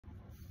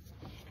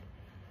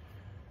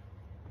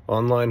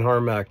Online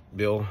Harm Act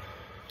Bill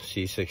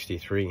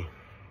C-63.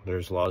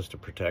 There's laws to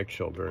protect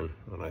children,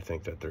 and I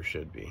think that there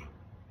should be.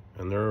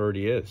 And there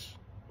already is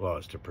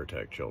laws to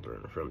protect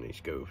children from these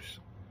goofs.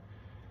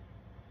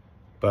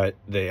 But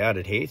they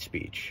added hate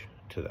speech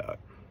to that.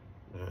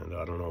 And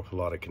I don't know if a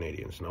lot of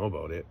Canadians know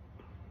about it,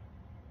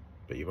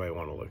 but you might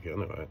want to look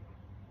into it.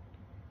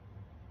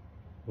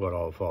 What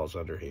all falls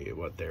under hate,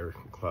 what they're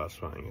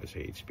classifying as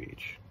hate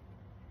speech.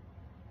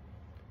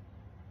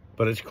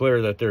 But it's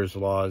clear that there's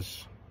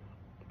laws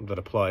that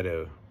apply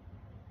to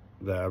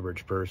the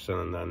average person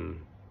and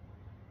then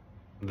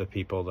the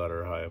people that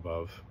are high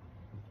above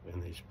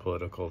in these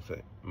political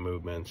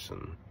movements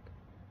and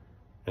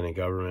in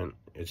government.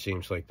 It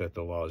seems like that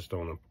the laws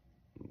don't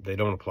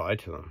apply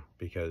to them,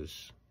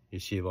 because you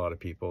see a lot of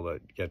people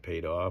that get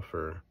paid off,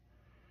 and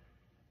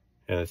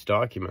it's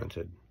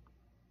documented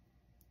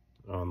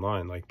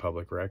online like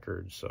public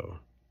records. So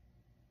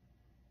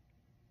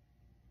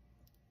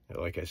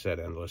like I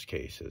said, endless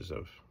cases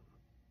of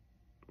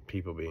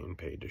people being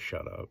paid to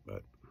shut up,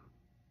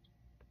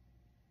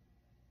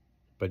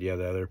 but yeah,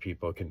 the other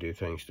people can do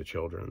things to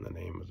children in the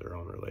name of their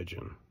own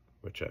religion,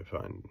 which I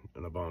find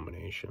an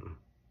abomination.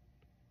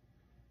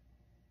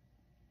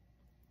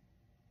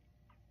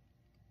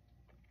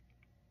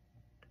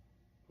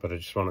 But I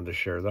just wanted to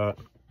share that.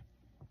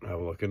 Have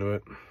a look into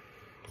it.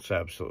 It's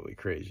absolutely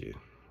crazy.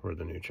 We're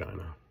the new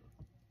China.